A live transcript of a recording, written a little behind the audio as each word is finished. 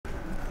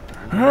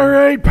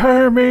Alright,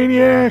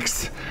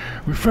 pyromaniacs!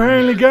 We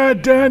finally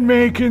got done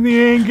making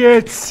the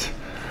ingots!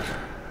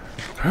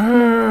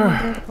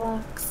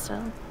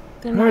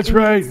 That's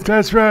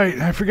right,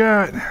 I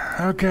forgot.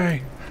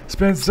 Okay, it's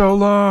been so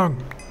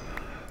long.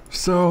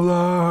 So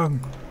long.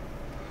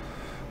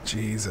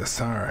 Jesus,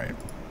 alright.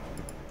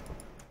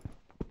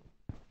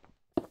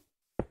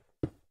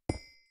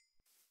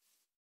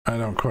 I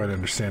don't quite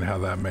understand how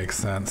that makes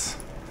sense.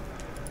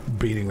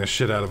 Beating the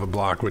shit out of a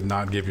block would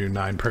not give you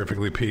 9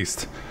 perfectly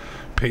pieced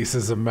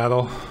pieces of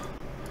metal.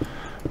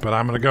 But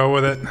I'm gonna go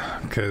with it,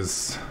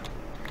 because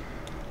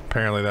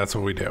apparently that's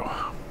what we do.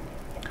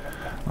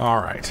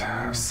 Alright,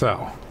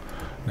 so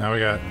now we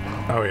got,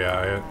 oh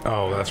yeah,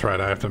 oh that's right,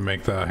 I have to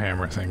make the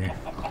hammer thingy.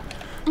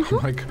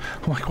 I'm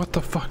like, what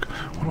the fuck?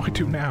 What do I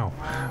do now?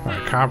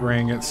 Alright, copper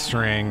ingot,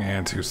 string,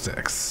 and 2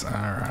 sticks.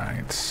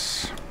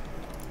 Alright.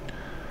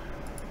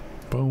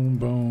 Boom,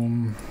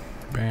 boom.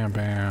 Bam,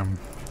 bam.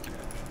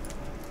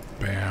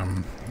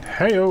 Bam.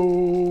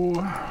 Heyo!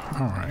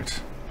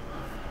 Alright.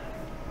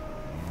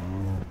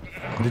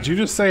 Did you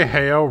just say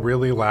heyo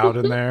really loud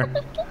in there?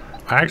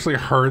 I actually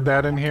heard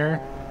that in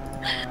here.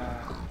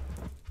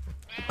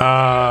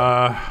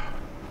 I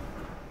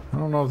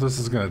don't know if this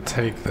is gonna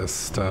take this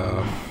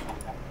stuff.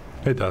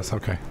 It does,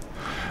 okay.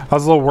 I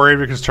was a little worried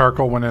because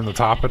charcoal went in the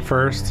top at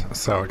first,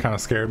 so it kind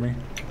of scared me.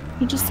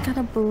 You just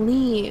gotta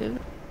believe.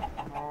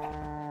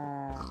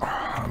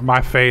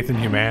 My faith in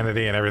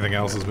humanity and everything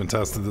else has been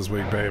tested this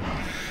week, babe.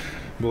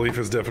 Belief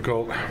is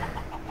difficult.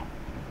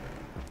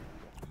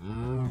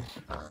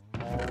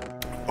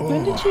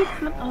 Where did you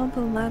put all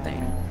the leather?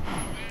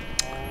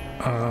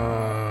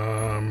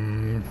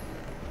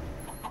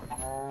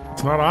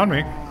 It's not on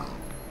me.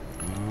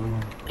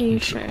 Are you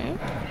sure?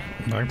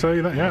 I can tell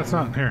you that. Yeah, it's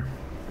not here.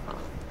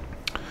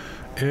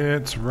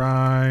 It's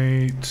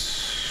right.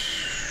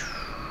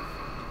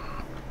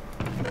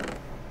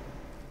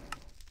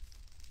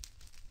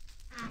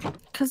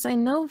 Because I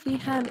know we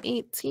had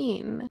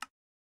 18.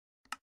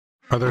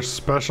 Are there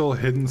special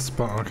hidden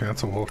spot? Okay,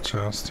 that's a wolf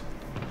chest.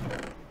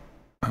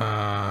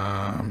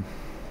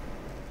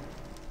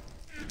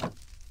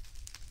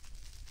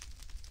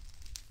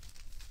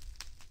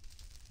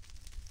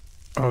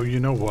 Oh, you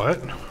know what?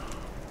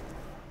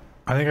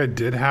 I think I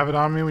did have it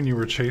on me when you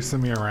were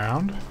chasing me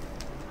around.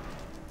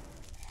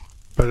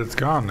 But it's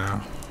gone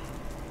now.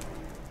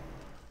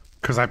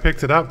 Because I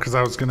picked it up because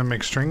I was going to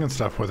make string and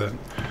stuff with it.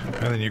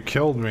 And then you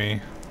killed me.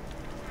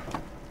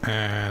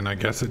 And I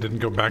guess it didn't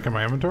go back in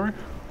my inventory?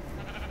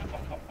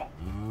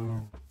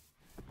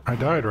 I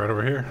died right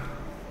over here.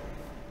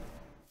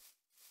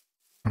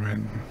 I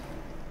mean...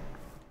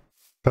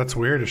 That's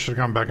weird. It should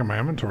have gone back in my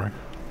inventory.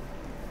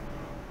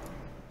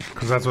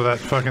 Because that's what that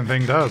fucking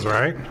thing does,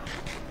 right?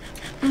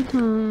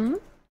 Mm-hmm.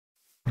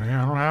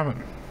 Yeah, I don't have it.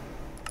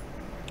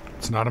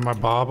 It's not in my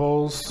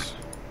baubles.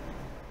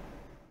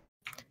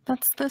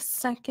 That's the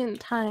second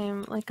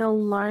time, like, a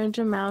large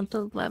amount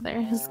of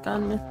leather has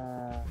gone with...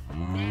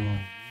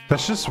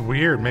 That's just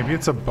weird. Maybe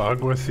it's a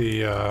bug with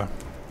the,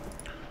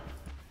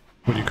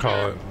 what do you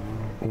call it?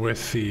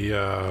 With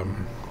the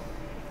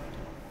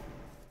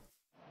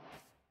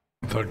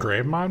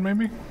grave mod,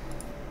 maybe?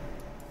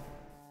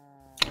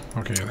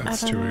 Okay,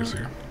 that's too easy.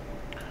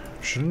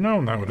 Should have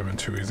known that would have been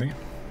too easy.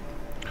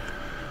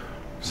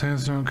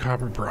 Sandstone,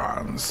 copper,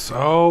 bronze.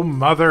 Oh,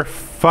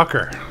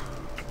 motherfucker.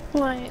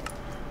 What?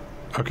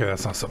 Okay,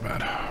 that's not so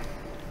bad.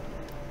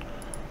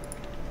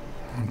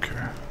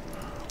 Okay.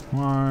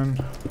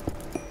 1.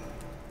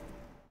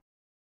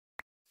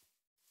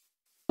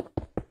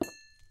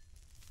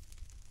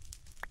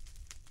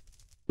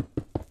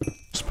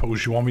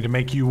 Suppose you want me to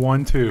make you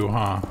one too,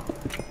 huh?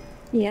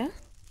 Yeah.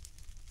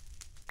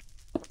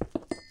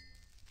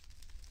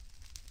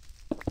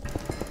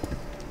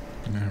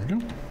 There we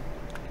go.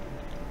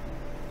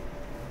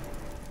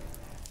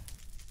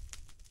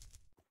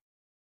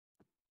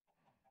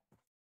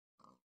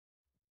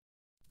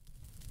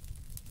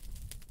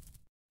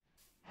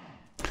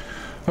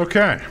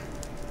 Okay.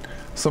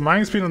 So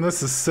mining speed on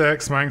this is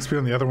 6, mining speed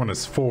on the other one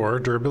is 4,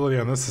 durability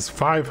on this is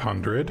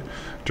 500,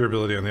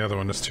 durability on the other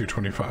one is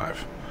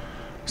 225.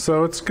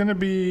 So it's going to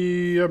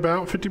be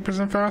about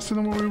 50% faster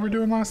than what we were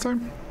doing last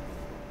time?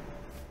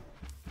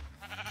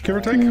 Give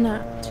or take?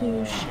 Not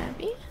too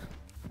shabby.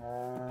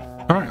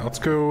 Alright, let's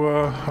go,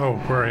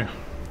 oh, where are you?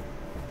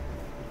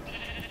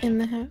 In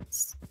the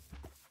house.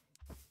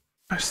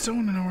 I still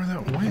want to know where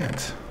that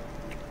went.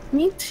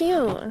 Me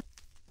too.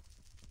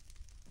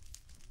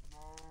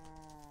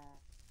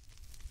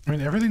 I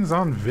mean, everything's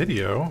on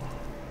video.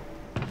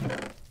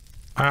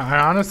 I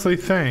honestly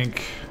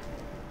think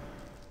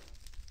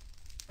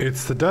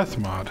it's the death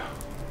mod.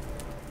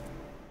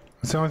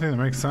 That's the only thing that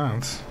makes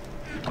sense.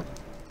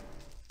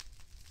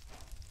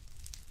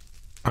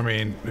 I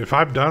mean, if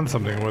I've done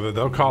something with it,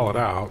 they'll call it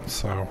out,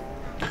 so...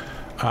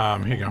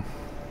 here you go.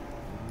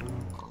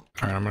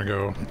 Alright, I'm gonna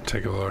go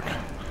take a look.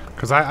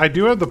 Because I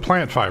do have the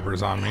plant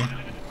fibers on me.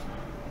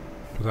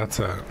 But that's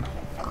it.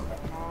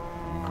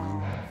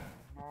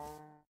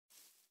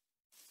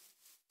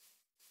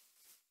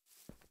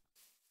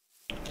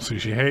 See,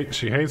 she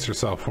hates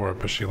herself for it,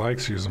 but she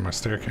likes using my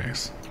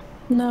staircase.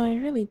 No, I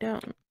really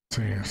don't.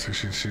 See,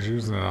 she's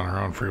using it on her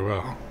own free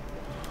will.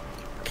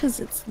 Because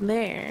it's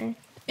there.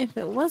 If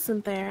it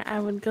wasn't there, I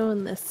would go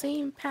in the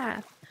same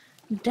path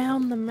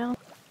down the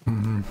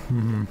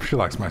mountain. She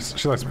likes my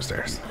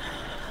stairs.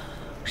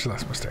 She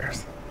likes my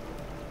stairs.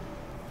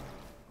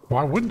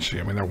 Why wouldn't she?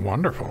 I mean, they're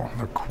wonderful.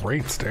 They're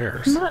great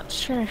stairs. I'm not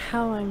sure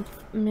how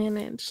I've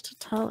managed to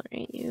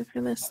tolerate you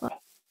for this long.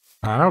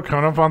 I know,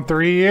 coming up on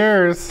 3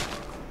 years.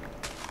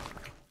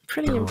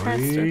 Pretty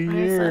impressed with 3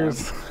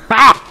 years. myself.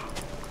 Ah!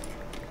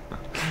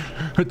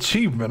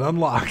 Achievement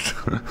unlocked.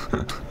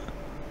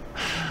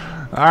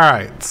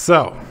 Alright,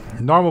 so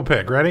normal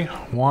pick. Ready?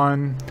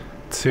 1,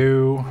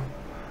 2,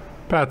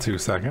 about 2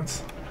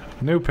 seconds.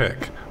 New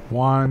pick.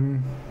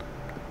 1.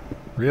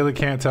 Really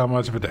can't tell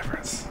much of a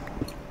difference.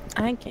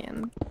 I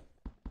can.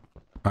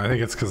 I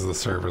think it's because the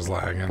server's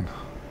lagging,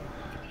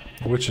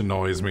 which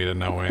annoys me to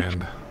no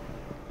end.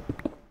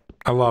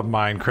 I love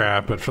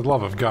Minecraft, but for the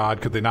love of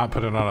God, could they not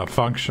put it on a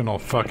functional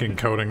fucking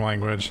coding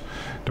language?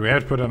 Do we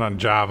have to put it on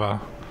Java?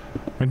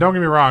 I mean, don't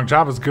get me wrong,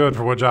 Java's good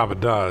for what Java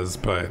does,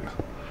 but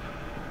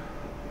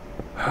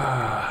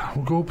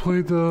we'll go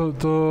play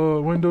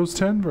the Windows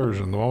 10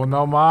 version, the one with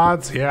no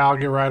mods. Yeah, I'll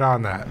get right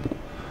on that.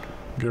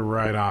 Get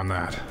right on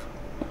that.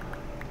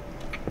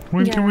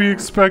 When can we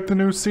expect the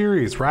new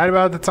series? Right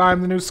about the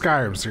time the new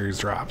Skyrim series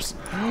drops.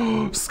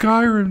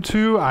 Skyrim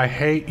 2, I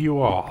hate you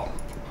all.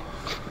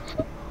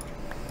 I'm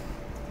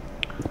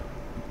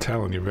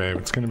telling you, babe,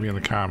 it's going to be in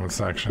the comment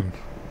section.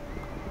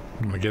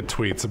 I'm going to get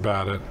tweets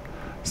about it.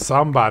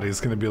 Somebody's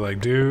going to be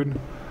like, dude,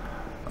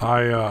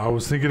 I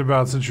was thinking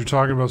about, since you're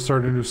talking about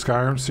starting a new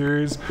Skyrim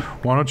series,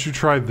 why don't you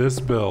try this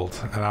build?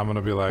 And I'm going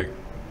to be like,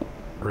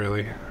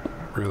 really?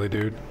 Really,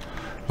 dude?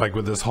 Like,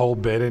 with this whole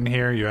bit in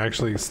here, you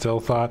actually still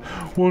thought,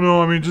 well,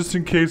 no, I mean, just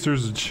in case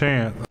there's a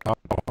chance. Oh,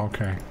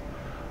 okay.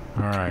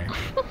 All right.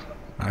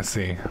 I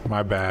see.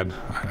 My bad.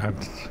 I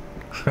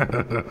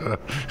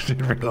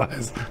didn't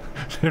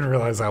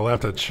realize I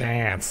left a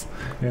chance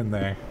in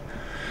there.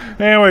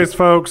 Anyways,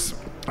 folks,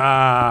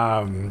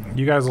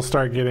 you guys will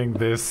start getting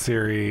this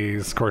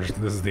series. Of course,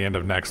 this is the end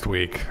of next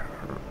week.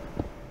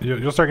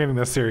 You'll start getting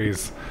this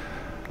series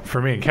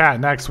for me and Kat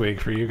next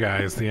week, for you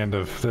guys the end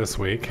of this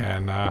week,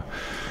 and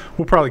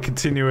we'll probably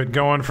continue it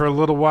going for a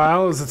little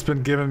while, as it's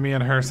been giving me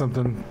and her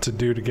something to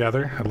do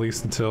together, at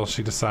least until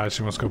she decides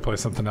she wants to go play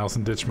something else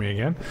and ditch me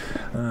again.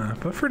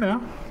 But for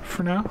now,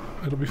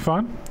 it'll be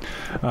fun.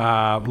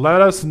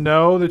 Let us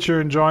know that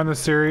you're enjoying the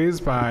series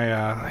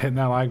by hitting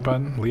that like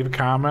button. Leave a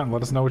comment.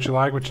 Let us know what you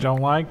like, what you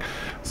don't like,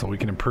 so we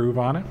can improve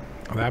on it.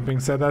 That being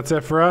said, that's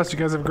it for us. You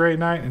guys have a great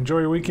night. Enjoy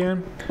your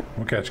weekend.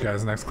 We'll catch you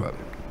guys next clip.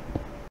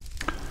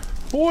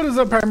 What is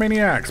up,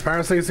 Pyromaniacs?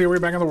 Pyrostacey here.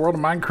 We're back in the world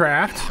of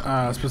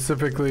Minecraft,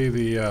 specifically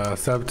the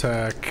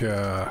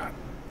Sevtech,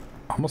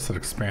 almost said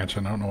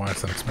expansion. I don't know why I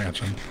said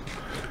expansion.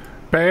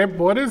 Babe,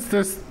 what is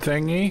this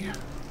thingy?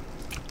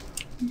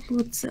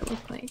 What's it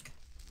look like?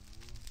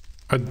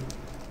 A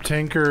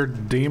Tinker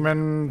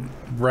Demon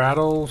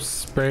Rattle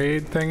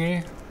Spade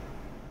thingy?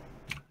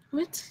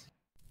 What?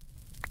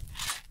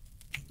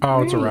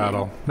 Oh, it's a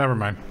rattle. Never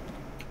mind.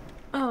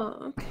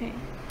 Oh, okay.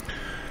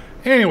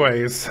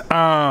 Anyways,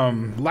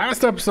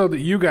 last episode that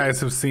you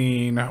guys have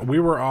seen, we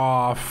were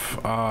off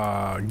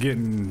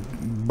getting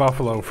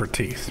buffalo for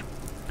teeth.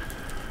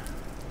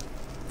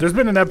 There's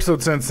been an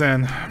episode since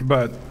then,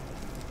 but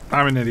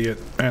I'm an idiot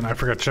and I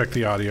forgot to check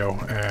the audio,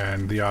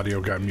 and the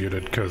audio got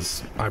muted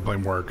because I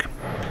blame work.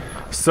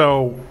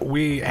 So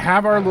we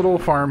have our little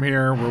farm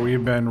here where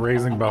we've been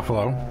raising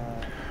buffalo.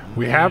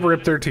 We have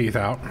ripped their teeth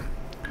out.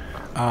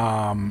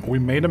 We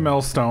made a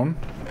millstone.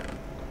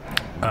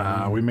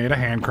 We made a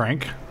hand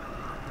crank.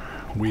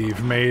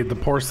 We've made the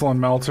porcelain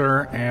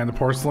melter and the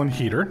porcelain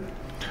heater.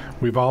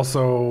 We've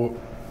also...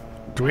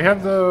 Do we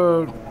have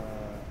the...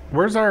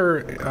 Where's our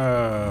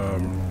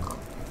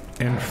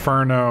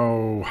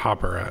Inferno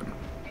hopper at?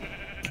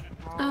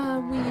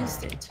 We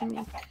used it to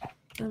make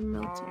the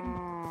melter.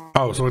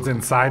 Oh, so it's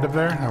inside of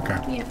there?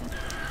 Okay. Yeah.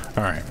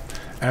 Alright.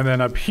 And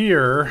then up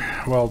here...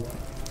 Well,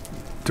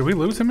 did we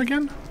lose him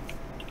again?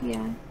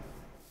 Yeah.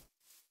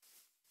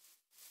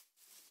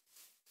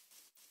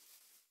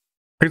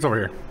 He's over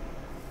here.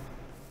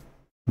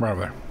 Right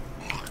over there.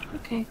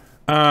 Okay.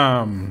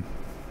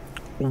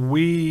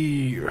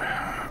 We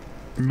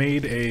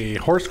made a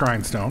horse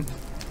grindstone.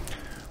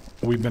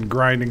 We've been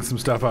grinding some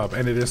stuff up,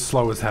 and it is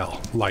slow as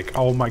hell. Like,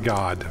 oh my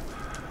god.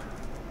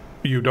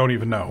 You don't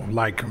even know.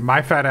 Like,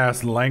 my fat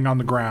ass laying on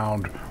the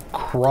ground,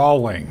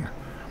 crawling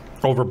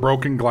over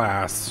broken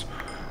glass,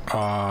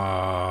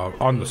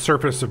 on the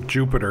surface of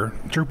Jupiter.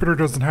 Jupiter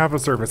doesn't have a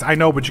surface. I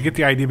know, but you get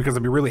the idea, because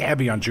it'd be really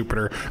heavy on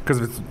Jupiter, because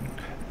it's...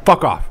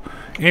 Fuck off.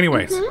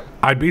 Anyways,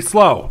 I'd be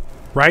slow,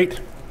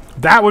 right?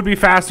 That would be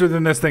faster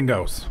than this thing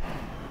goes.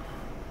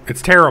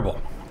 It's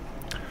terrible.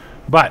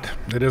 But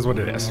it is what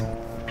it is.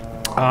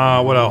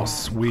 What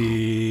else?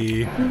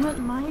 We went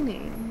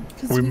mining.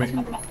 we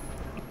made...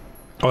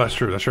 Oh, that's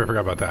true. That's true. I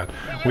forgot about that.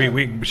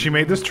 She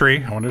made this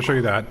tree. I wanted to show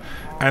you that.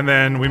 And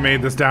then we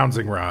made this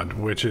dowsing rod,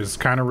 which is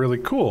kind of really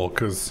cool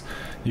because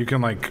you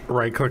can like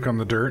right click on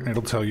the dirt and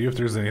it'll tell you if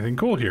there's anything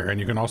cool here. And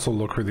you can also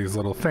look for these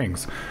little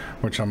things,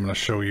 which I'm going to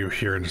show you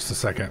here in just a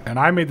second. And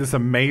I made this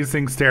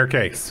amazing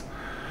staircase.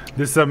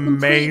 This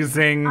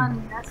amazing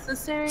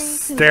unnecessary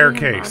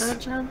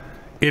staircase.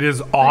 It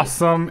is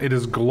awesome. It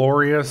is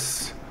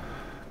glorious.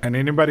 And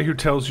anybody who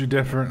tells you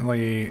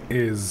differently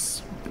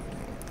is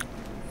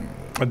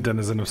a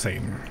denizen of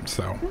Satan.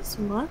 So just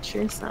watch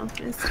yourself.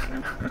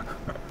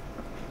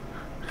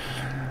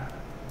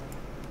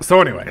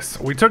 So anyways,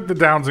 we took the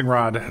dowsing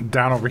rod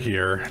down over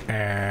here,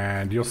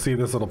 and you'll see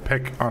this little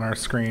pic on our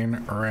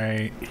screen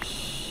right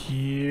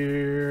here.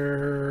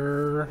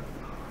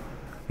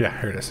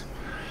 Yeah, here it is.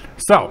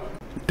 So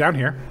down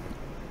here,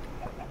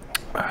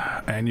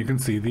 and you can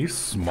see the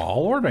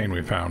small ore vein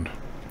we found.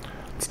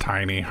 It's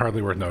tiny,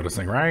 hardly worth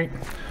noticing, right?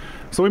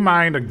 So we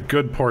mined a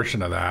good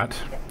portion of that,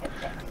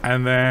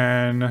 and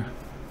then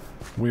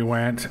we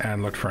went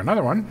and looked for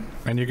another one.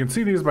 And you can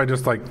see these by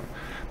just like,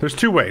 there's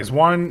two ways.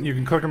 One, you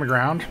can click on the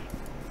ground.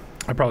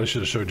 I probably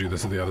should have showed you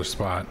this at the other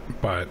spot,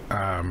 but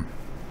I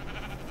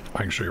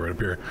can show you right up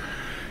here.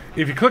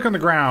 If you click on the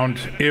ground,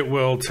 it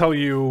will tell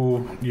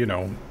you, you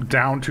know,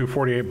 down to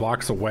 48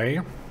 blocks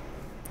away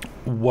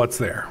what's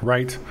there,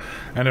 right?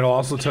 And it'll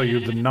also tell you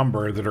the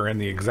number that are in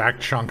the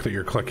exact chunk that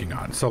you're clicking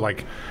on. So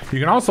like, you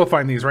can also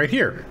find these right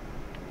here.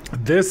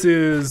 This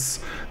is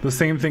the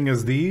same thing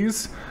as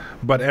these,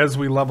 but as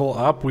we level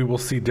up, we will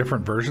see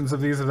different versions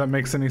of these, if that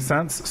makes any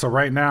sense. So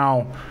right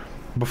now,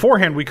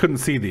 beforehand, we couldn't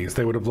see these.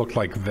 They would have looked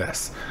like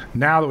this.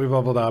 Now that we've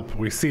leveled up,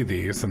 we see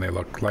these, and they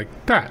look like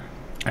that.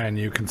 And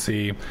you can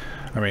see,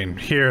 I mean,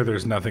 here,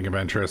 there's nothing of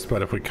interest,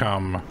 but if we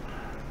come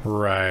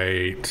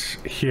right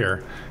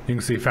here, you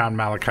can see found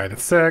malachite at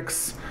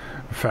 6,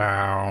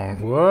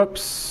 found,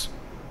 whoops.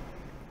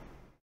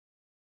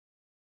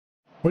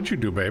 What'd you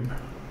do, babe?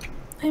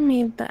 I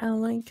made the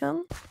alloy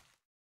gun.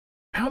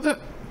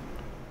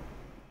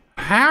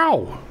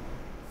 How?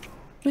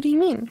 What do you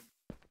mean?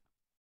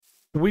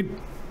 We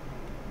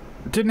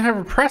didn't have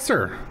a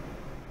presser.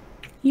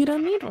 You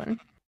don't need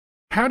one.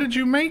 How did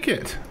you make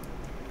it?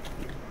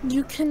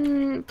 You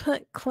can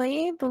put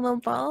clay, the little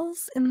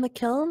balls, in the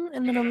kiln,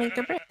 and it'll make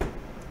a brick.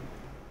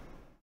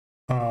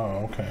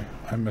 Oh, okay.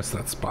 I missed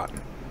that spot.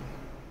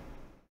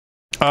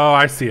 Oh,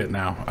 I see it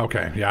now.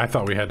 Okay. Yeah, I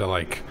thought we had to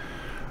like...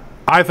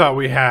 I thought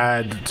we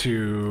had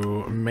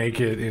to make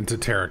it into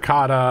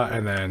terracotta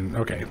and then...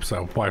 Okay,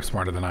 so wife's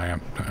smarter than I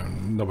am.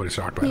 Nobody's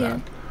shocked by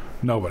that.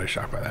 Nobody's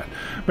shocked by that.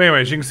 But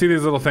anyways, you can see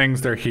these little things.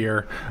 They're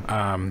here.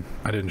 I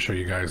didn't show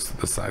you guys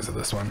the size of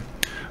this one.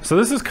 So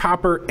this is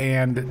copper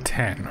and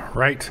 10,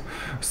 right?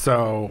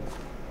 So...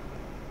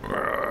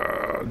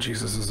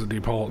 Jesus, this is a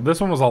deep hole. This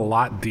one was a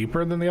lot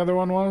deeper than the other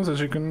one was, as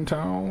you can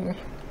tell.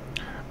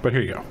 But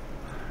here you go.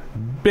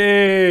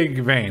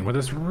 Big vein with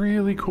this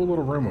really cool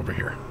little room over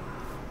here.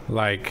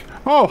 Like,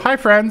 oh, hi,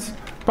 friends.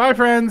 Bye,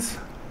 friends.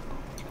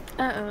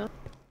 Uh-oh.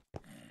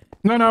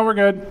 No, we're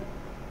good.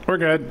 We're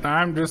good.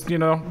 I'm just, you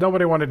know,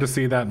 nobody wanted to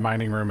see that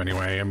mining room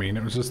anyway. I mean,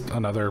 it was just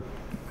another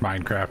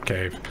Minecraft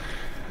cave.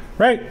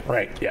 Right?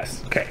 Right,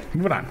 yes. Okay,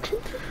 moving on.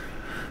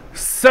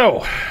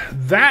 So,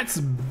 that's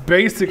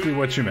basically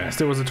what you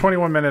missed. It was a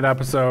 21-minute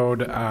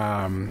episode.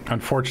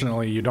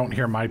 Unfortunately, you don't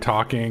hear my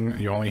talking.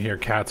 You only hear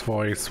Kat's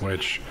voice,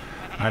 which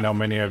I know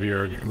many of you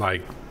are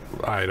like,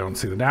 I don't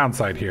see the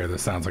downside here.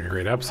 This sounds like a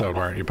great episode.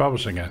 Why aren't you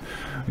publishing it?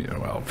 You know,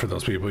 well, for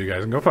those people, you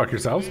guys can go fuck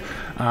yourselves.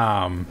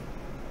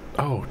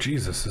 Oh,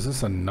 Jesus. Is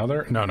this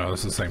another? No, this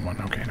is the same one.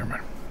 Okay, never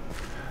mind.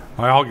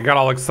 I got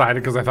all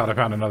excited because I thought I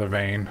found another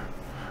vein.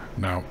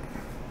 No.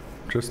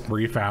 Just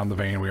refound the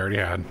vein we already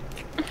had.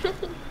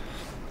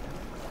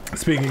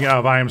 Speaking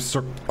of, I am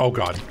oh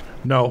god.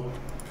 No.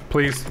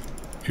 Please.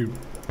 You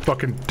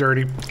fucking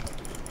dirty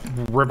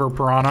river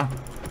piranha.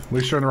 At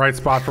least you're in the right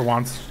spot for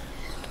once.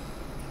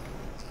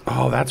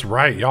 Oh, that's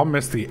right. Y'all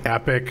missed the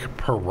epic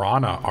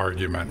piranha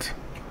argument.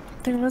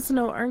 There was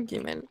no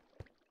argument.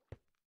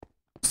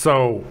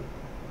 So,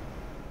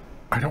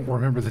 I don't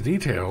remember the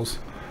details,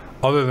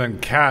 other than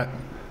Kat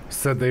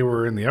said they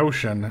were in the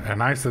ocean,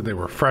 and I said they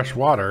were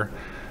freshwater,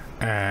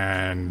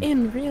 and...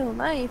 In real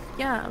life,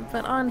 yeah,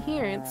 but on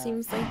here, it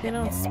seems like they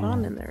don't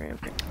spawn in the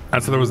river.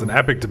 And so there was an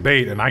epic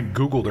debate, and I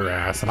Googled her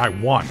ass, and I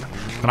won.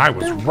 And I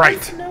was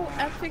right. There was no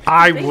epic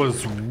I debate,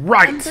 was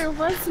right. and there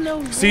was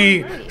no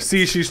See, right.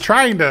 she's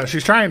trying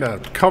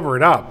to cover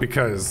it up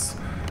because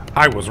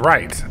I was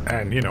right.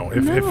 And you know,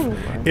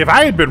 if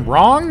I had been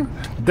wrong,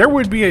 there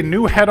would be a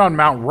new head on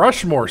Mount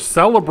Rushmore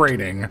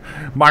celebrating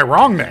my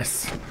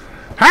wrongness.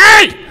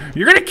 Hey!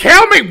 You're gonna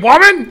kill me,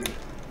 woman!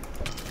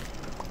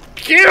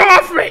 Get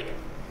off me!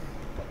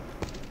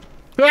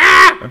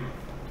 Ah!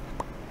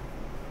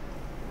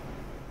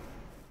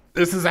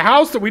 This is a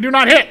house that we do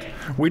not hit.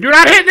 We do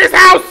not hit this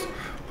house!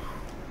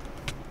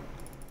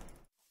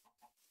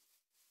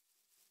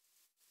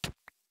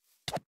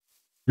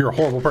 You're a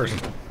horrible person.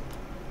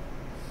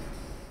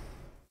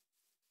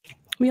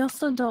 We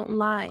also don't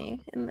lie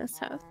in this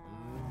house.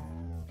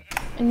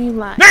 And you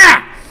lie.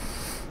 Ah!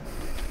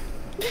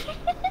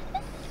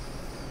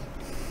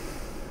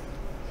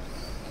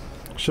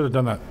 Should have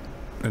done that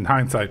in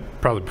hindsight,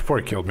 probably before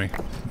he killed me.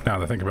 Now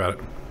that I think about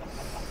it.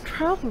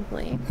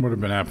 Probably. Would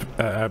have been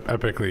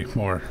epically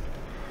more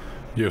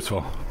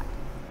useful.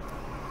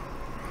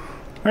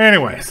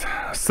 Anyways,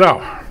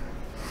 so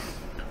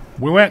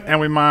we went and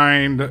we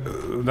mined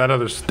that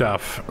other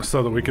stuff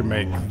so that we could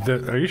make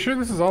this. Are you sure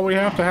this is all we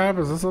have to have?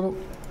 Is this a little...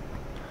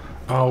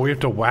 Oh, we have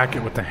to whack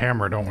it with the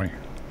hammer, don't we?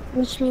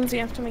 Which means we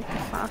have to make the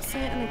faucet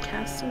and a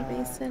casting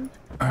basin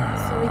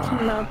so we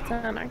can melt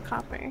down our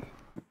copper.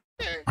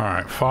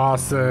 Alright,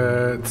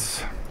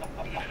 faucets,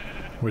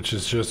 which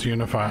is just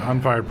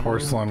unfired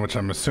porcelain, which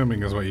I'm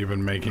assuming is what you've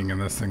been making in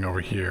this thing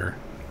over here.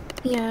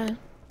 Yeah.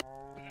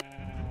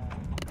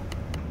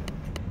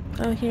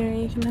 Oh, here,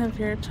 you can have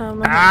your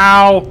tomahawk.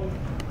 Ow!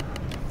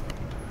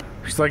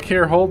 She's like,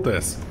 here, hold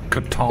this.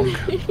 Katonk.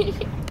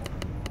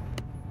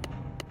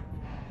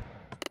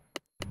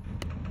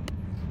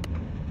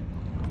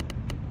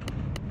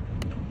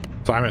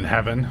 So I'm in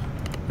heaven.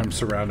 I'm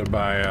surrounded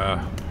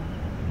by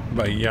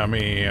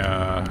yummy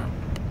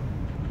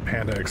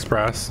Panda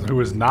Express, who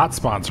is not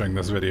sponsoring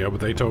this video, but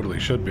they totally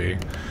should be.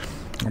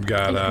 I've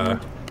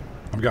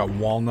got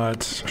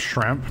walnut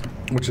shrimp,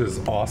 which is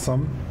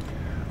awesome.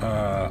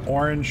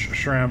 Orange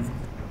shrimp,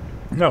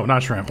 no,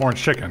 not shrimp,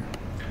 orange chicken,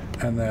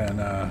 and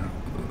then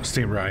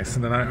steamed rice.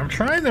 And then I'm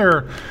trying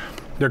their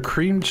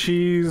cream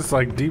cheese,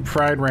 like deep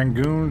fried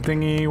Rangoon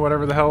thingy,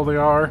 whatever the hell they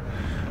are.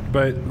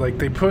 But like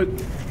they put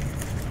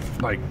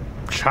like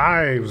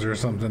chives or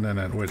something in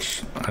it,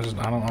 which I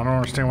don't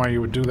understand why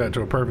you would do that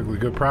to a perfectly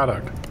good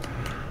product.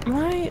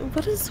 Why?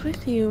 What is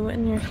with you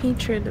and your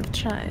hatred of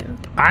chive?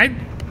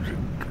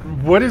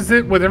 What is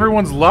it with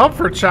everyone's love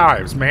for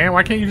chives, man?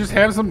 Why can't you just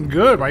have something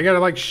good? Why you gotta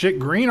like shit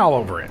green all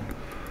over it?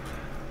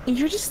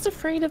 You're just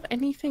afraid of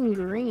anything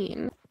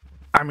green.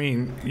 I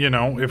mean, you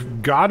know, if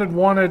God had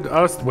wanted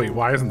us... Wait,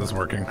 why isn't this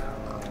working?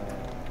 I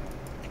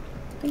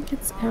think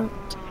it's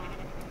out.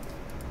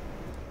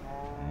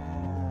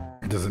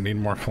 Does it need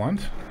more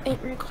flint? It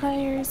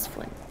requires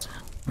flint.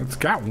 It's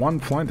got one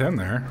flint in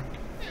there.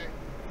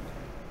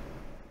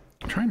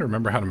 I'm trying to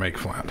remember how to make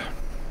flint.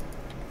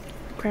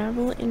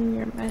 Gravel in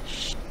your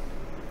mesh.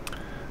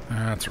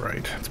 That's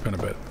right. It's been a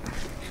bit.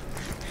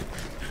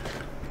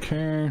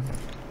 Okay.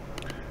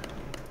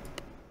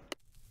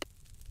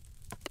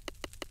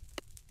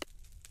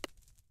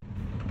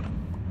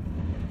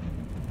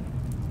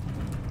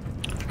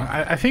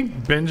 I think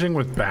binging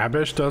with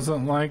Babish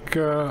doesn't like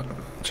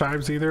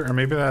chives either, or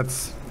maybe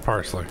that's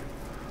parsley.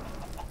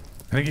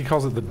 I think he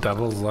calls it the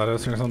devil's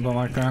lettuce or something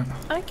like that.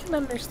 I can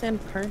understand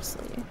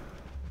parsley.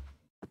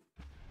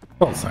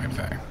 Well, the same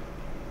thing.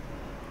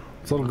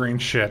 It's little green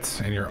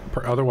shits in your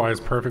otherwise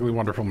perfectly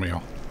wonderful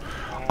meal.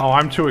 Oh,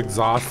 I'm too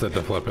exhausted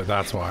to flip it,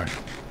 that's why.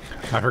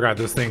 I forgot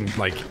this thing,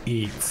 like,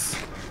 eats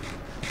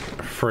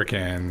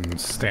frickin'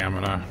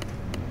 stamina.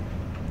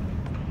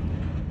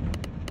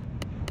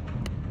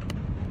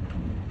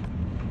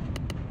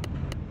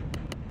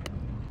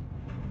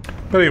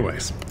 But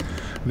anyways,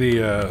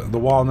 the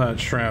walnut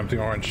shrimp, the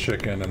orange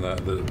chicken, and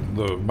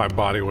the my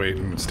body weight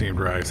in steamed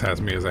rice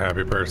has me as a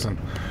happy person.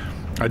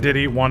 I did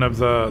eat one of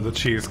the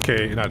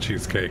cheesecake, not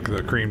cheesecake,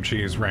 the cream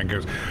cheese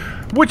rangoons,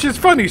 which is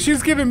funny.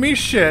 She's giving me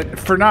shit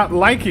for not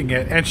liking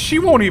it, and she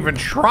won't even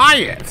try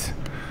it.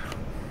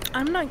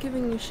 I'm not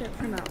giving you shit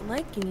for not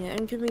liking it.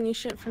 I'm giving you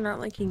shit for not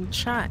liking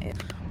chive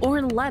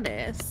or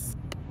lettuce.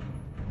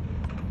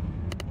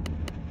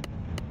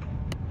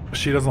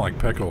 She doesn't like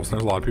pickles.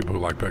 There's a lot of people who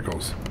like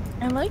pickles.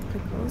 I like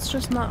pickles,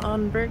 just not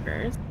on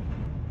burgers.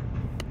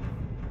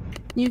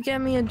 You get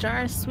me a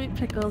jar of sweet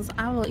pickles,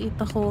 I will eat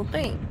the whole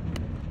thing.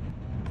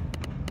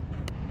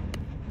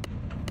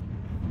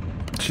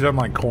 She doesn't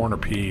like corn or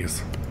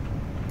peas.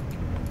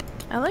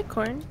 I like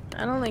corn.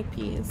 I don't like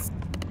peas.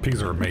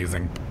 Peas are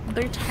amazing.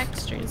 Their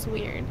texture is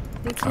weird.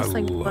 They taste I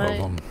like love butt.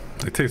 them.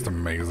 They taste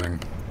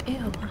amazing.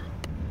 Ew.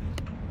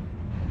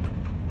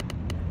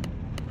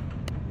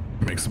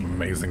 Make some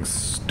amazing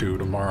stew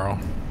tomorrow.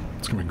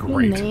 It's gonna be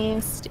great. You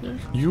nasty.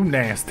 You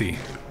nasty.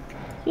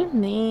 You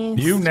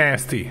nasty. You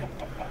nasty.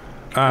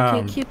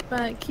 Okay,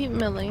 keep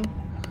milling.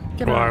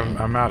 Get Well, on it.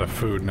 I'm out of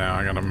food now.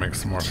 I gotta make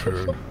some more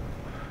food.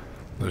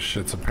 This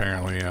shit's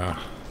apparently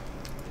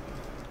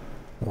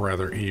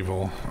rather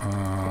evil.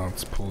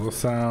 Let's pull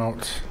this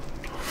out.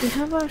 We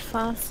have our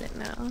faucet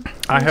now.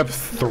 I have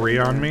 3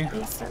 on me.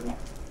 Basin.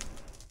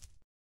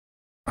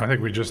 I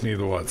think we just need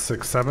the what,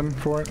 6, 7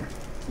 for it?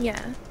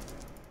 Yeah.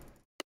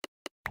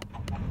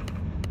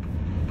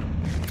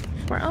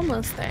 We're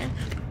almost there.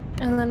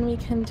 And then we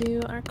can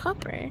do our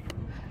copper.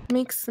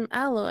 Make some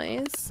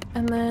alloys.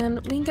 And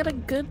then we can get a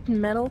good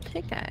metal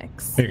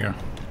pickaxe. Here you go.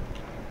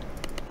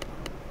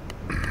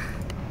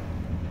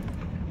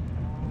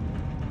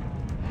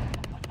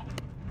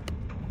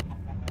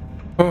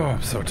 Oh,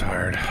 I'm so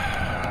tired.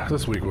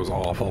 This week was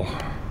awful.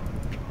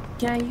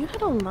 Yeah, you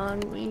had a long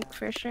week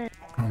for sure.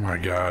 Oh my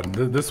god.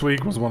 This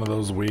week was one of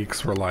those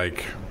weeks where,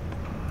 like,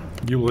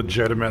 you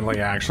legitimately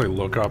actually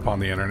look up on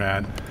the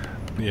internet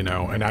you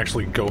know, and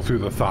actually go through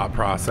the thought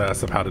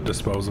process of how to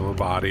dispose of a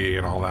body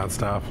and all that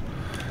stuff.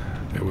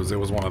 It was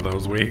one of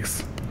those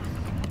weeks.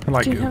 And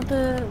like, do you have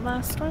the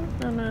last one?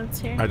 Oh no, it's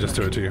here. I just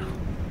do it to you.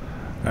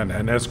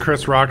 And as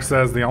Chris Rock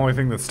says, the only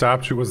thing that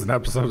stopped you was an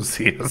episode of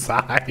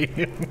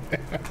CSI.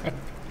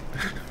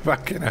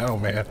 Fucking hell,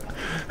 man.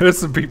 There's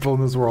some people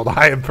in this world,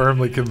 I am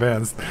firmly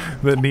convinced,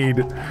 that need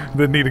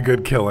a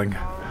good killing.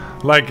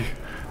 Like,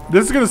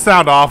 this is gonna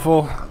sound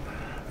awful,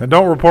 and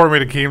don't report me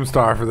to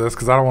Keemstar for this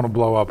because I don't want to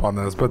blow up on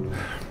this, but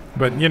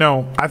you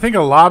know, I think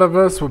a lot of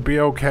us would be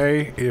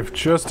okay if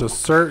just a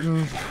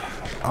certain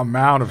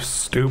amount of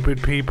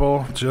stupid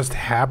people just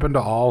happen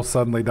to all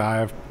suddenly die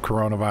of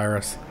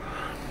coronavirus.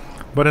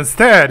 But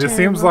instead, it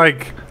seems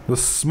like the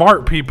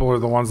smart people are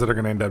the ones that are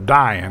going to end up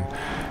dying.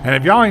 And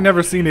if y'all ain't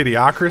never seen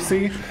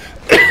Idiocracy,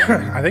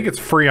 I think it's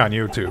free on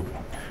YouTube.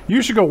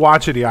 You should go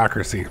watch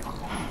Idiocracy.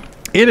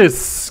 It is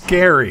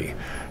scary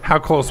how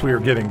close we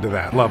are getting to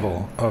that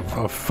level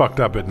of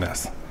fucked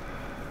upness.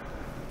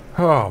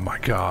 Oh my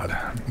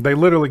god. They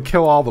literally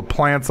kill all the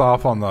plants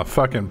off on the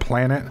fucking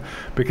planet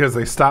because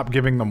they stop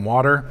giving them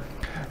water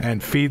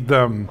and feed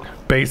them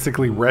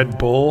basically Red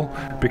Bull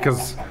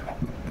because...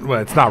 Well,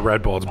 it's not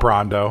Red Bull, it's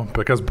Brondo.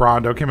 Because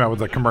Brondo came out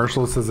with a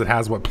commercial that says it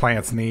has what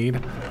plants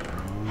need.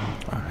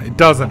 It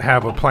doesn't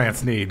have what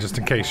plants need, just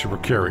in case you were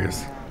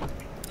curious.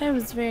 I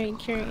was very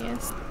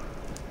curious.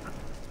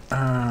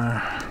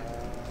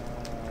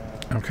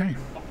 Okay.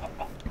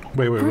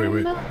 Wait.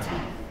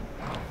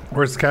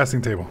 Where's the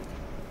casting table?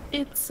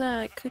 It's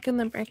cooking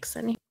the bricks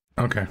in here.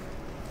 Okay.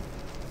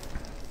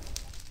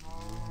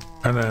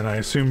 And then I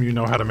assume you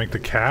know how to make the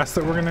cast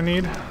that we're gonna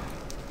need?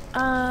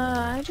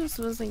 I just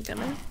wasn't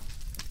gonna.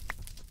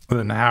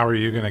 Then how are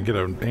you gonna get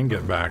an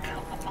ingot back?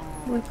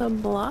 With a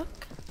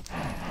block?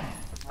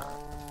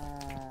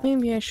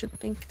 Maybe I should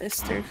think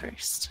this through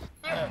first.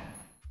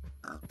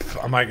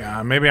 I'm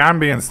like, maybe I'm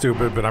being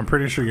stupid, but I'm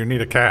pretty sure you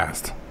need a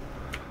cast.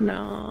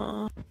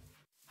 No.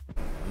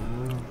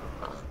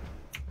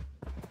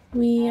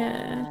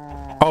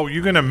 Oh,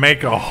 you're gonna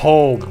make a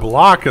whole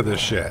block of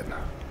this shit.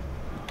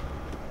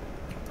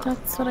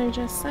 That's what I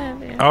just said,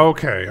 yeah.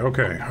 Okay.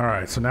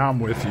 Alright, so now I'm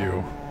with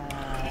you.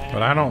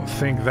 But I don't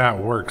think that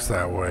works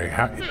that way.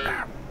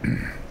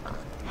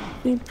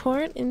 We pour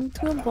it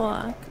into a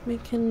block. We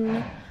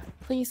can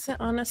place it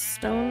on a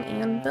stone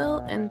anvil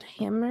and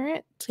hammer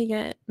it to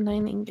get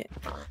 9 ingot.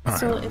 All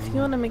so right. if you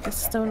want to make a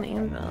stone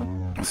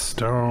anvil.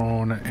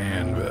 Stone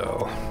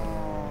anvil.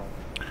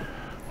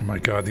 Oh my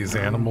god, these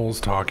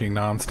animals talking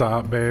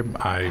nonstop, babe.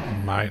 I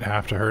might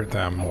have to hurt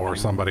them or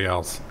somebody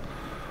else.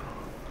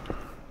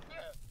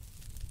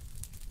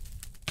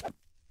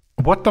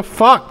 What the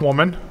fuck,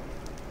 woman?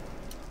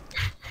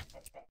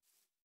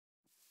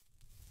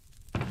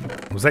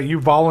 Was that you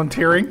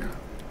volunteering?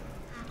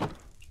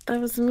 That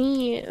was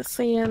me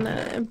saying,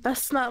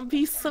 best not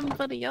be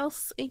somebody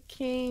else,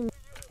 aka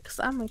because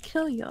I'm gonna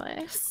kill your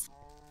ass.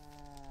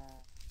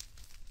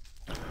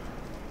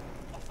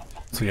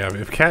 So yeah,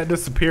 if Cat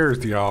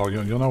disappears, y'all,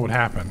 you'll know what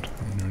happened.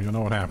 You'll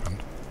know what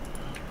happened.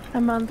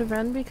 I'm on the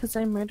run because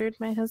I murdered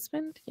my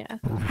husband? Yeah.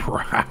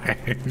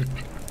 Right.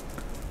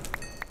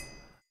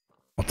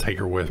 I'll take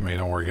her with me,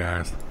 don't worry,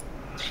 guys.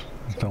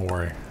 Don't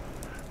worry.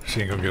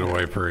 She ain't gonna get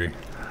away free.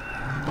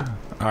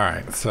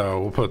 Alright,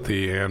 so we'll put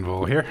the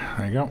anvil here.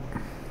 There you go.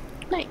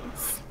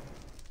 Nice.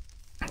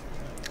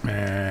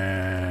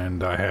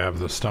 And I have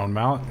the stone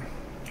mallet.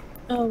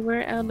 Oh,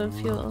 we're out of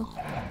fuel.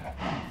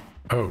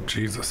 Oh,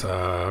 Jesus.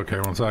 Okay,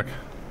 one sec.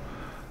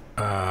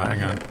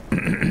 Hang on.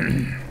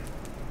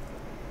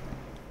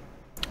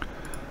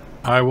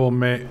 I will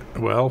make...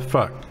 Well,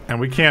 fuck. And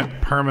we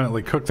can't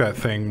permanently cook that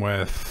thing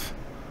with...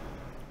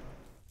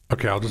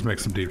 Okay, I'll just make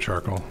some deep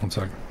charcoal. One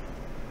sec.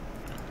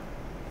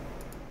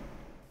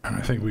 And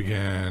I think we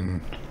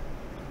can...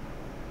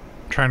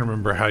 I'm trying to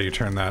remember how you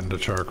turn that into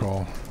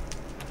charcoal.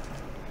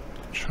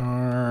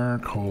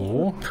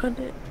 Charcoal. Put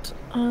it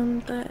on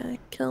the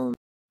kiln.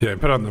 Yeah,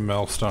 put it on the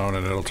millstone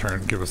and it'll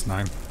give us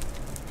 9.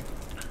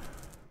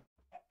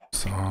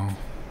 So...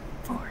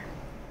 4.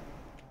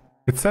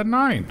 It said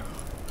 9.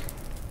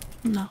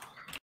 No.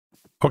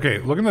 Okay,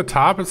 look in the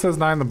top, it says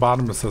 9, the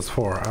bottom it says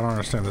 4. I don't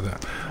understand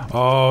that.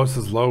 Oh, this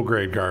is low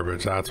grade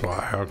garbage, that's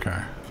why.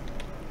 Okay.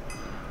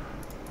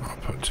 I'll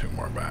put 2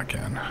 more back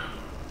in.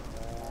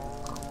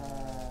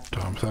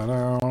 Dump that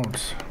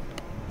out.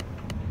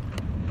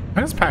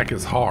 This pack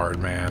is hard,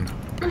 man.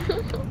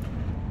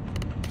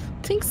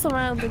 Takes a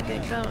while to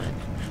get going.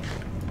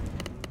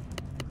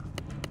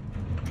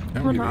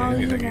 Don't When give me all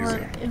you anything easy.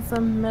 want is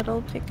a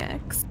metal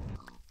pickaxe.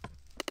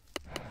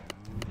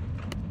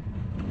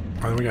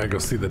 I think we gotta go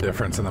see the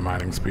difference in the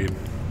mining speed.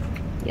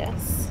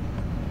 Yes.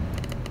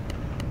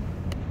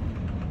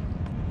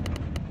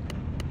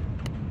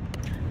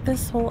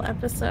 This whole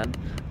episode,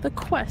 the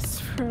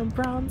quest for a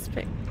bronze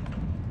pick.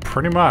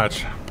 Pretty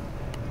much.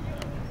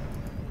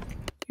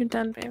 You're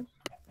done, babe.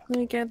 Let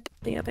me get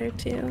the other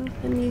 2,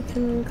 and you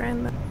can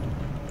grind them.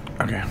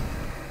 Okay.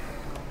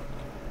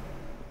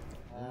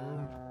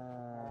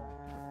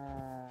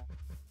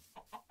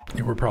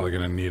 Yeah, we're probably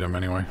gonna need them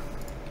anyway.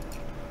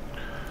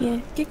 Yeah,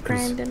 get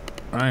grinding.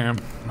 I am.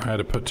 I had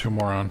to put 2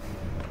 more on.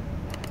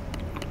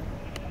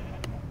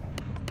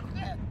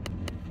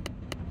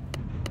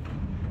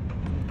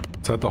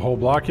 Is that the whole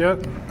block yet?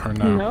 Or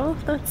no? No,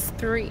 that's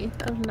 3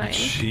 of 9.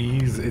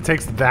 Jeez, it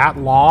takes that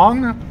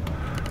long?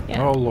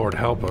 Yeah. Oh, Lord,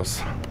 help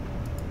us.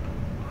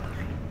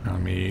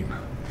 Let me eat.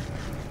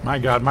 My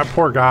God, my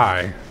poor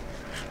guy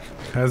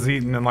has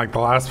eaten in like the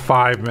last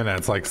 5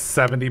 minutes like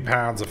 70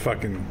 pounds of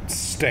fucking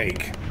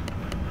steak.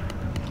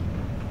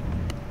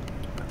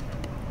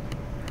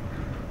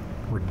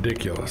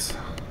 Ridiculous.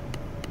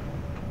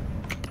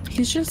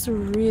 He's just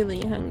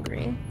really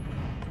hungry.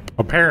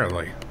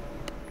 Apparently.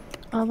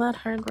 All that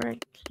hard work,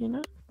 you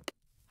know?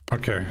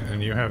 Okay,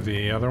 and you have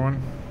the other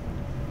one?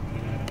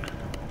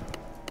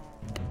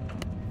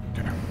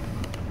 Okay.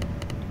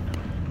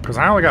 Because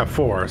I only got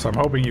 4, so I'm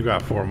hoping you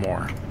got 4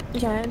 more.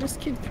 Yeah, I just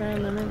keep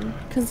throwing them in.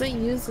 Because it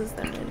uses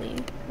them really.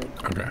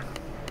 Like, Okay.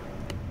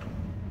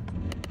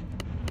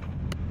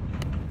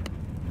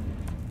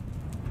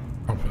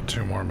 I'll put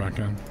 2 more back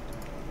in.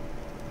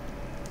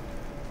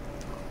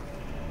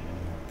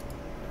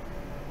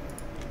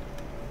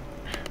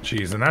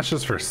 Jeez, and that's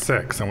just for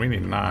 6, and we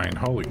need 9.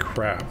 Holy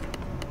crap.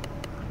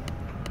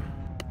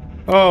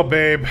 Oh,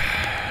 babe.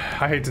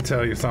 I hate to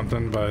tell you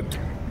something, but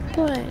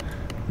what?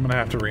 I'm gonna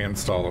have to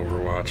reinstall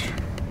Overwatch.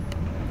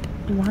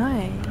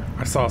 Why?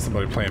 I saw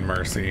somebody playing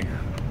Mercy.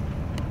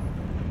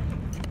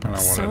 And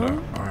I wanted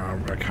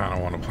to, I kind of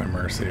want to play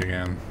Mercy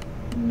again.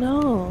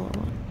 No.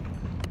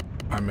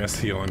 I miss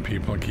healing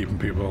people and keeping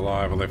people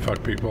alive while they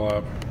fuck people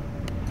up.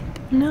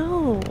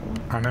 No.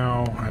 I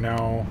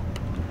know.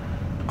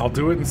 I'll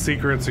do it in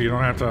secret so you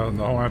don't have to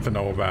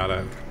know about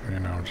it. You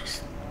know,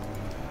 just...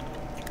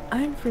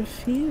 I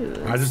refuse.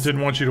 I just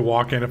didn't want you to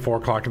walk in at 4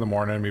 o'clock in the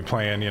morning and be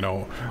playing, you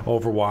know,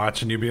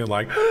 Overwatch and you being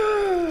like,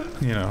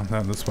 you know,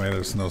 this way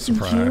there's no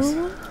surprise.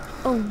 You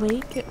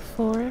awake at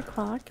 4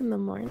 o'clock in the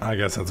morning? I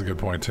guess that's a good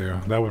point too.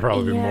 That would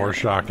probably be more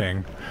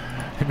shocking.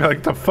 You'd be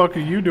like, the fuck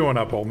are you doing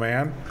up, old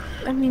man?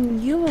 I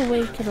mean, you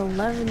awake at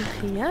 11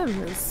 p.m.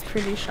 is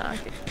pretty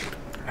shocking.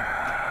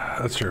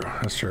 That's true.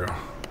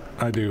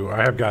 I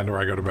have gotten to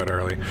where I go to bed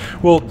early.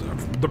 Well,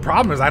 the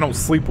problem is I don't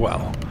sleep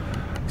well.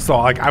 So,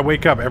 like, I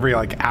wake up every,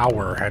 like,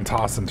 hour and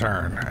toss and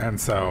turn.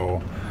 And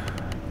so,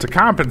 to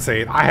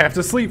compensate, I have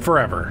to sleep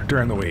forever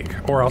during the week.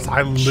 Or else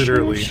I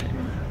literally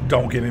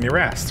don't get any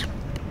rest.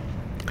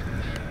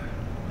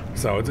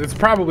 So, it's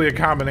probably a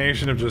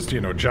combination of just,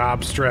 you know,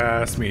 job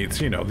stress meets,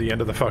 you know, the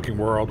end of the fucking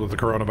world with the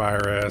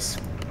coronavirus.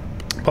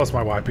 Plus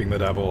my wife being the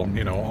devil,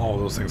 you know, all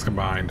of those things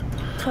combined.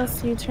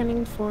 Plus you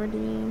turning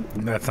 40.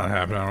 That's not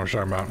happening. I don't know what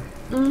you're talking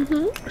about.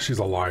 Mm-hmm. She's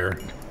a liar.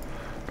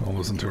 Don't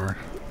listen to her.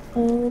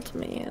 Old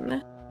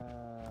man.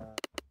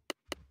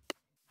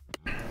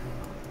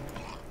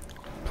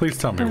 Please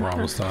tell me we're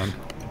almost done.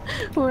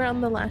 We're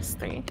on the last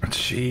 3.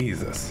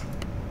 Jesus.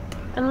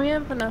 And we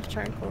have enough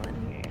charcoal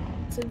in here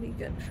to be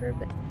good for a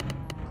bit.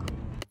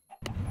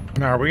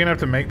 Now, are we going to have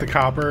to make the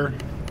copper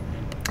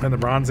and the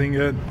bronze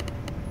ingot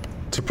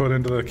to put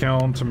into the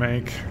kiln to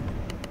make?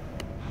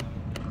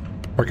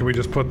 Or can we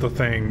just put the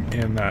thing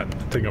in that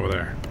thing over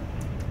there?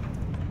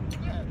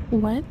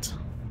 What?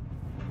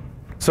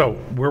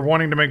 So, we're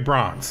wanting to make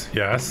bronze,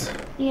 yes?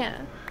 Yeah.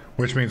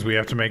 Which means we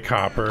have to make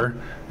copper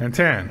and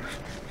tin.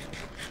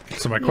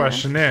 So my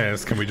question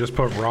is, can we just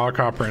put raw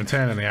copper and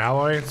tin in the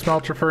alloy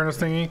smelter furnace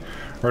thingy?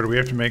 Or do we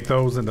have to make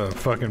those into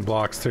fucking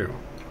blocks too?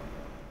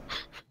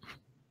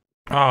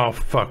 Oh,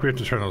 fuck. We have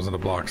to turn those into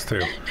blocks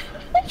too.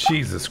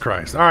 Jesus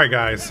Christ. Alright,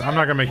 guys. I'm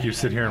not going to make you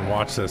sit here and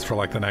watch this for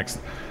like the next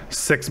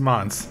 6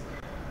 months.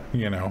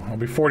 You know, I'll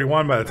be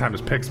 41 by the time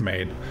this pic's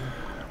made.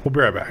 We'll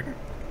be right back.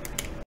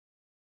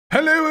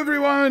 Hello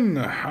everyone!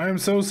 I am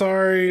so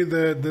sorry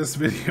that this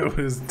video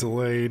is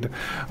delayed.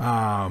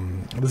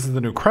 This is the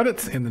new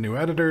credits in the new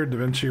editor,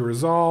 DaVinci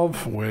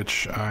Resolve,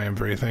 which I am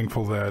very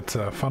thankful that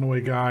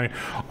Funaway Guy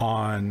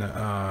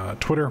on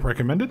Twitter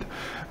recommended.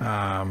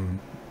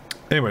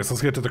 Anyways,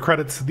 let's get to the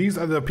credits. These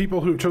are the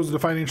people who chose to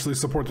financially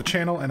support the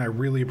channel, and I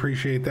really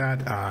appreciate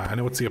that. I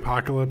know it's the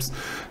apocalypse,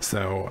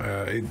 so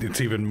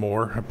it's even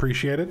more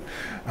appreciated.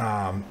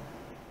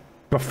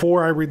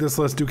 Before I read this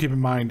list, do keep in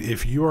mind,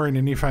 if you are in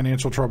any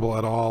financial trouble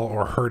at all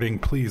or hurting,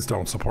 please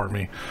don't support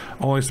me.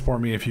 Only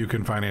support me if you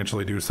can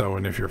financially do so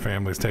and if your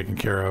family's taken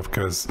care of,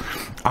 because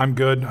I'm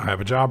good. I have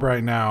a job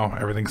right now.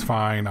 Everything's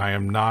fine. I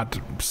am not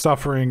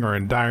suffering or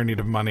in dire need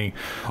of money.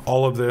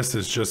 All of this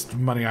is just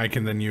money I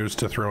can then use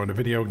to throw into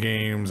video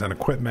games and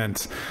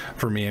equipment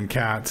for me and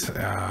Kat.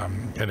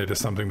 And it is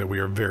something that we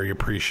are very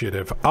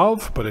appreciative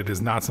of, but it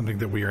is not something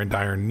that we are in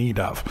dire need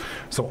of.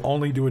 So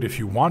only do it if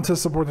you want to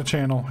support the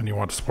channel and you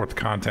want to support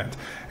the content.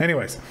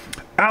 Anyways,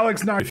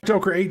 Alex Knife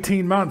Joker,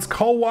 18 months.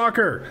 Cole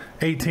Walker,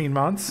 18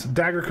 months.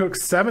 Dagger Cook,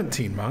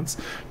 17 months.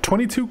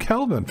 22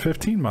 Kelvin,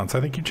 15 months. I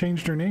think you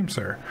changed your name,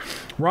 sir.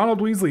 Ronald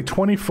Weasley,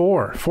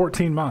 24,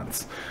 14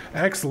 months.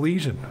 X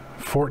Legion,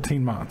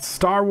 14 months.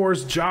 Star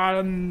Wars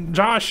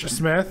Josh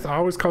Smith, I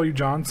always call you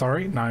John,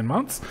 sorry, 9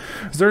 months.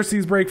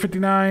 Xerxes Break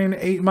 59,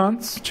 8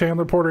 months.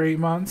 Chandler Porter, 8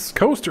 months.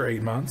 Coaster,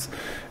 8 months.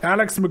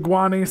 Alex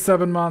McGuani,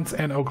 7 months.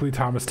 And Oakley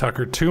Thomas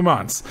Tucker, 2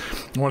 months.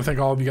 I want to thank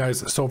all of you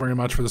guys so very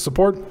much for the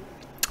support.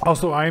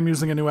 Also, I am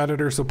using a new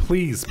editor, so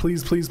please,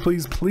 please, please,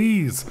 please,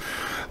 please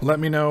let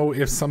me know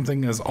if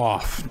something is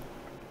off.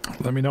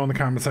 Let me know in the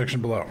comment section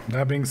below.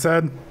 That being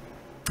said,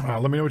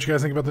 let me know what you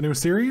guys think about the new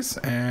series,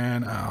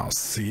 and I'll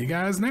see you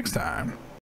guys next time.